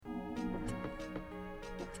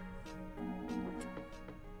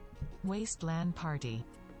Wasteland Party.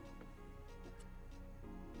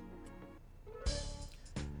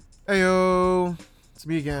 Heyo, it's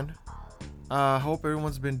me again. Hope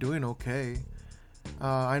everyone's been doing okay.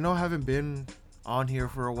 I know I haven't been on here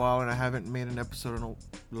for a while and I haven't made an episode in a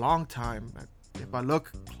long time. If I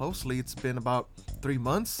look closely, it's been about 3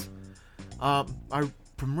 months. I'm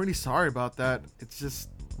really sorry about that. It's just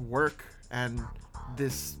work and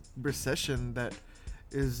this recession that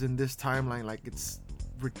is in this timeline. Like, it's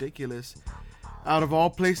ridiculous. Out of all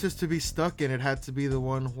places to be stuck in, it had to be the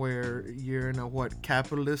one where you're in a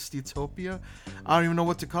capitalist utopia. I don't even know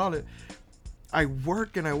what to call it. I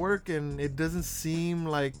work and it doesn't seem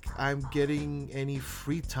like I'm getting any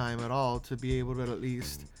free time at all to be able to at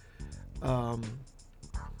least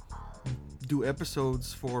do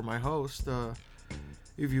episodes for my host.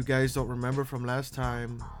 If you guys don't remember from last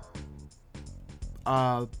time,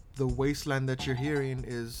 the wasteland that you're hearing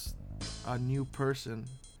is a new person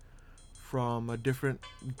from a different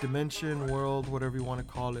dimension, world, whatever you want to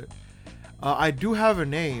call it. I do have a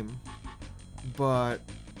name, but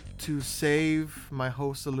to save my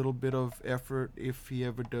host a little bit of effort if he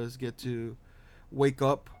ever does get to wake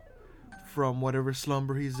up from whatever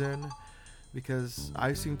slumber he's in, because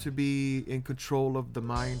I seem to be in control of the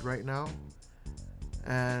mind right now,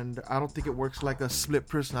 and I don't think it works like a split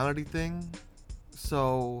personality thing.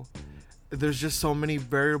 So there's just so many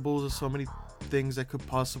variables and so many things that could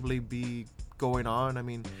possibly be going on. I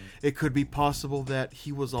mean, it could be possible that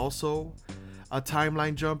he was also a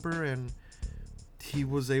timeline jumper and he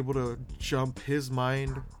was able to jump his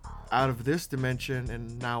mind out of this dimension,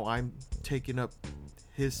 and now I'm taking up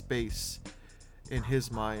his space in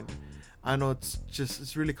his mind. I know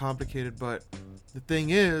it's really complicated, but the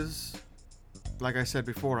thing is, like I said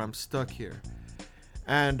before, I'm stuck here.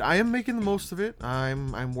 And I am making the most of it.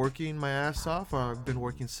 I'm working my ass off. I've been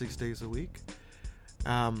working 6 days a week.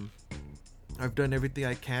 I've done everything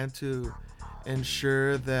I can to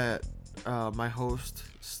ensure that my host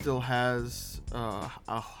still has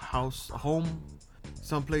a home,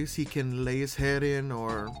 someplace he can lay his head in,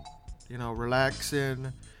 or relax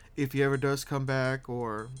in if he ever does come back,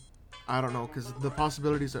 or I don't know, because the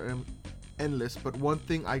possibilities are endless. But one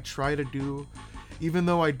thing I try to do, even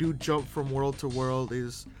though I do jump from world to world,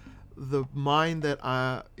 is the mind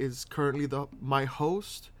that is currently my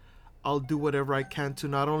host. I'll do whatever I can to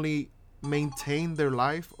not only maintain their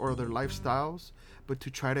life or their lifestyles, but to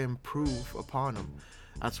try to improve upon them.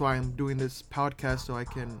 That's why I'm doing this podcast, so I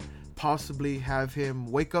can possibly have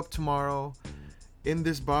him wake up tomorrow in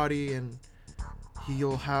this body and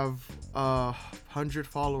he'll have 100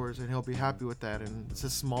 followers and he'll be happy with that. And it's a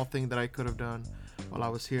small thing that I could have done while I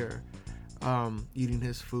was here. Eating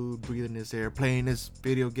his food, breathing his air, playing his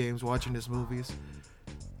video games, watching his movies.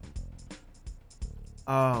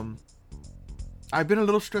 I've been a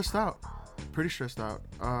little stressed out, pretty stressed out.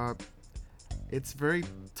 It's very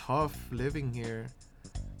tough living here.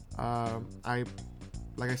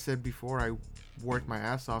 Like I said before, I work my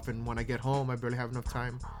ass off, and when I get home, I barely have enough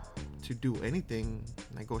time to do anything.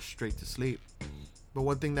 I go straight to sleep. But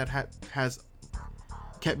one thing that has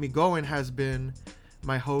kept me going has been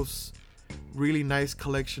my host's really nice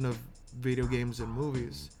collection of video games and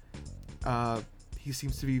movies. He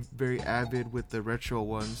seems to be very avid with the retro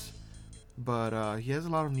ones, but he has a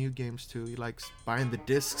lot of new games too. He likes buying the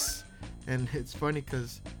discs, and it's funny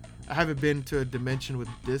because I haven't been to a dimension with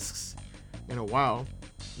discs in a while.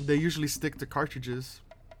 They usually stick to cartridges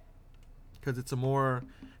because it's a more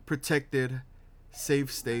protected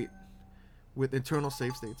save state with internal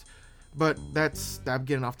save states. But I'm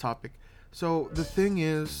getting off topic. So the thing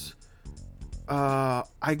is,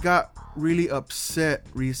 I got really upset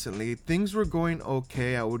recently. Things were going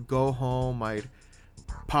okay. I would go home, I'd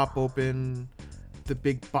pop open the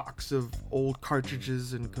big box of old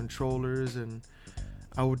cartridges and controllers, and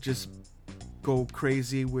I would just go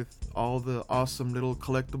crazy with all the awesome little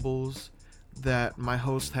collectibles that my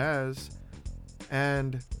host has.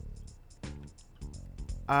 And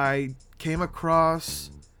I came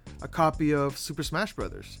across a copy of Super Smash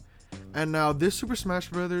Brothers. And now this Super Smash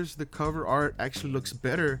Brothers, the cover art actually looks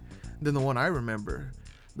better than the one I remember.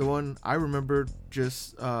 The one I remember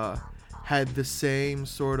just had the same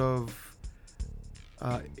sort of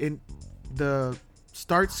in the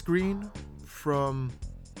start screen from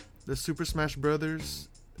the Super Smash Brothers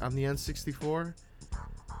on the N64.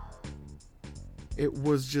 It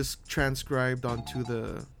was just transcribed onto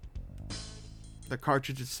the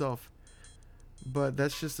cartridge itself. But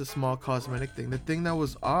that's just a small cosmetic thing. The thing that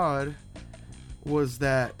was odd was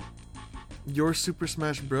that your Super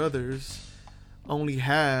Smash Brothers only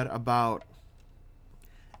had about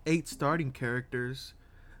 8 starting characters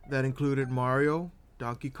that included Mario,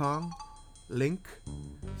 Donkey Kong, Link,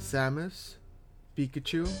 Samus,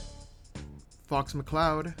 Pikachu, Fox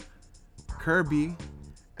McCloud, Kirby,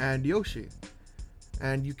 and Yoshi.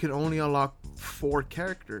 And you can only unlock 4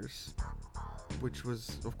 characters, which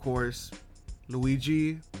was, of course,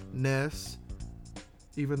 Luigi, Ness.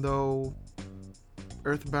 Even though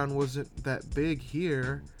Earthbound wasn't that big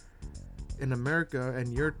here in America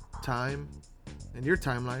and your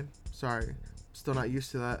timeline. Sorry, still not used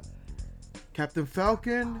to that. Captain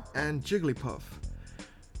Falcon and Jigglypuff.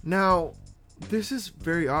 Now, this is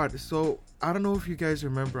very odd. So, I don't know if you guys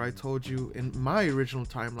remember, I told you in my original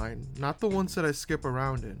timeline, not the ones that I skip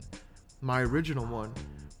around in, my original one,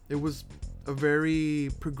 it was a very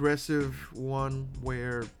progressive one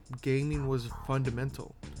where gaming was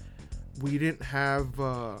fundamental. We didn't have,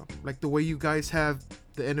 like the way you guys have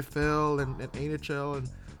the NFL and NHL and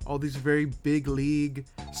all these very big league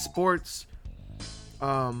sports.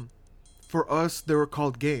 For us, they were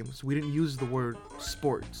called games. We didn't use the word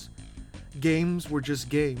sports. Games were just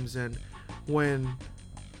games, and when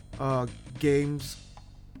games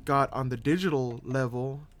got on the digital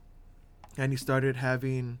level and you started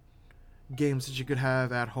having games that you could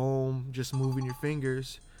have at home, just moving your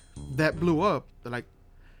fingers, that blew up. Like,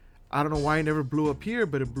 I don't know why it never blew up here,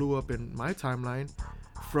 but it blew up in my timeline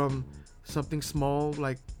from something small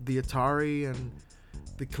like the Atari and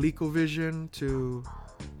the ColecoVision to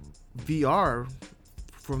VR.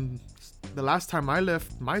 From the last time I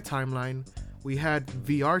left my timeline, we had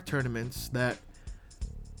VR tournaments that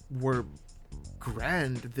were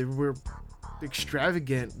grand. They were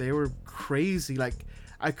extravagant. They were crazy. Like,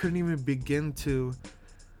 I couldn't even begin to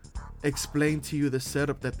explain to you the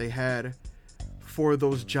setup that they had for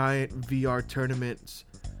those giant VR tournaments.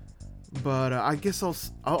 But I guess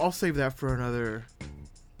I'll save that for another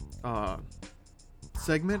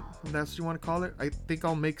segment, if that's what you want to call it. I think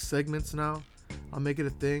I'll make segments now. I'll make it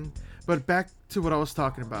a thing. But back to what I was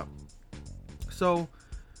talking about. So,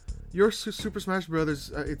 your Super Smash Brothers,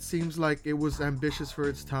 it seems like it was ambitious for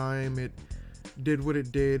its time. It did what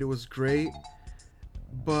it did. It was great.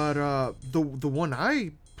 But the one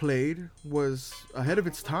I played was ahead of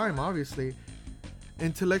its time, obviously.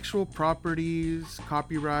 Intellectual properties,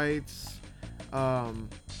 copyrights,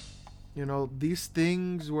 these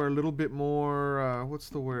things were a little bit more, what's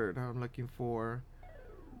the word I'm looking for?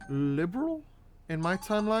 Liberal in my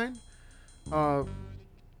timeline.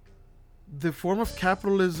 The form of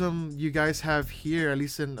capitalism you guys have here, at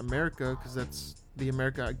least in America, because that's the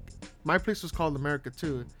America. My place was called America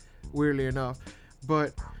too, weirdly enough.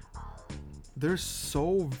 But there's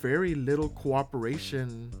so very little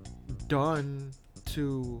cooperation done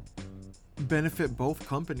to benefit both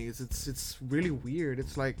companies. It's really weird.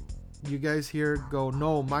 It's like you guys here go,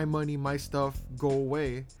 no, my money, my stuff, go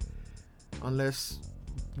away, unless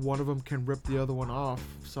one of them can rip the other one off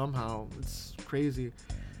somehow. It's crazy.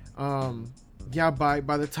 By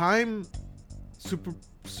the time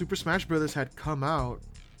Super Smash Brothers had come out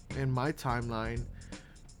in my timeline,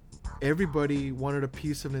 everybody wanted a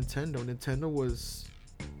piece of Nintendo. Nintendo was,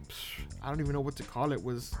 I don't even know what to call it,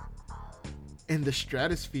 was in the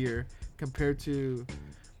stratosphere compared to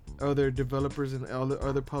other developers and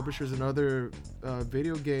other publishers and other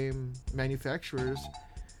video game manufacturers.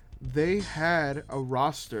 They had a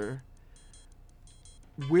roster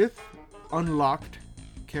with unlocked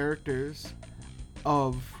characters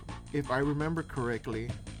of, if I remember correctly,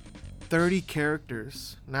 30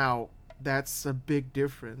 characters. Now, that's a big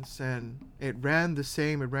difference, and it ran the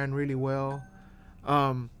same. It ran really well.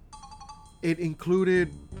 It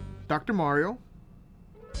included Dr. Mario,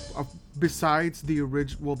 besides the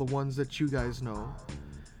original, the ones that you guys know.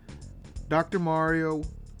 Dr. Mario,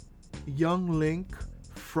 Young Link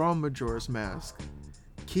from Majora's Mask,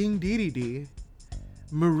 King Dedede,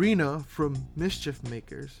 Marina from Mischief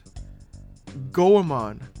Makers,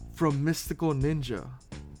 Goemon from Mystical Ninja.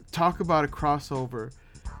 Talk about a crossover.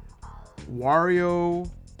 Wario,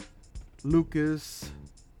 Lucas,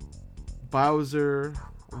 Bowser,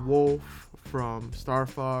 Wolf from Star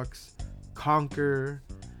Fox, Conker,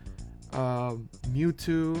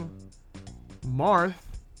 Mewtwo, Marth,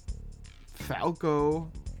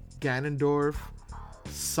 Falco, Ganondorf,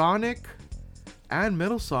 Sonic, and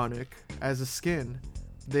Metal Sonic as a skin.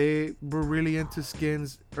 They were really into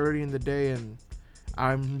skins early in the day, and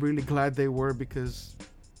I'm really glad they were, because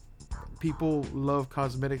people love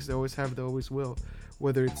cosmetics. They always have, they always will,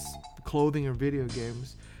 whether it's clothing or video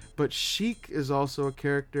games. But Sheik is also a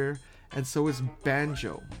character, and so is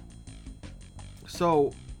Banjo.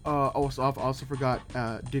 So, I also forgot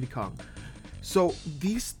Diddy Kong. So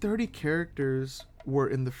these 30 characters were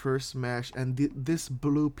in the first Smash, and this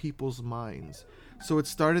blew people's minds. So it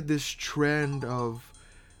started this trend of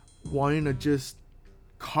wanting to just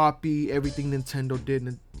copy everything Nintendo did,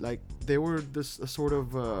 and like they were this a sort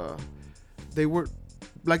of they were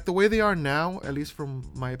like the way they are now, at least from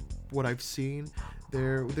what I've seen. They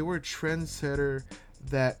were a trendsetter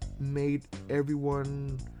that made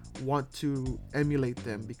everyone want to emulate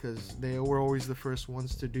them, because they were always the first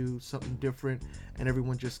ones to do something different, and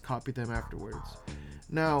everyone just copied them afterwards.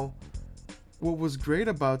 Now, what was great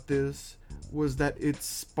about this was that it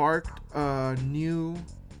sparked a new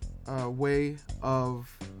way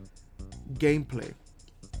of gameplay.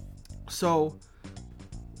 So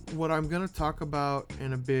what I'm gonna talk about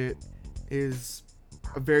in a bit is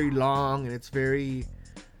very long, and it's very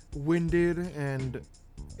winded, and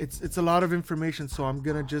it's a lot of information, so I'm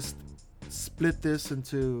gonna just split this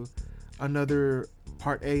into another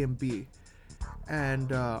part A and B,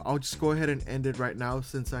 and I'll just go ahead and end it right now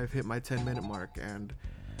since I've hit my 10-minute mark. And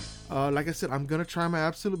like I said, I'm gonna try my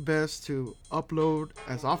absolute best to upload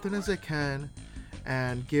as often as I can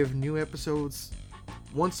and give new episodes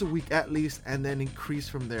once a week at least, and then increase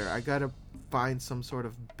from there. I gotta find some sort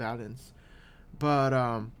of balance, but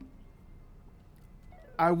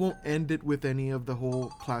I won't end it with any of the whole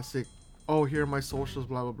classic, oh, here are my socials,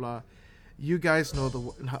 blah blah blah. You guys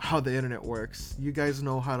know how the internet works. You guys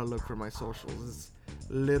know how to look for my socials. It's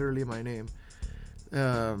literally my name.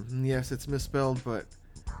 Yes, it's misspelled, but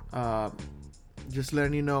just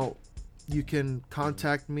letting you know, you can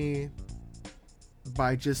contact me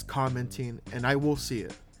by just commenting, and I will see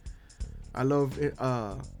it. I love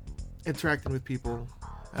interacting with people,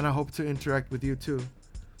 and I hope to interact with you too.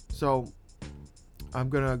 So I'm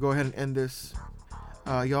gonna go ahead and end this.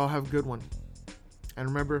 Y'all have a good one, and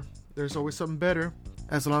remember, there's always something better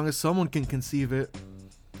as long as someone can conceive it.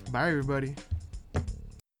 Bye everybody.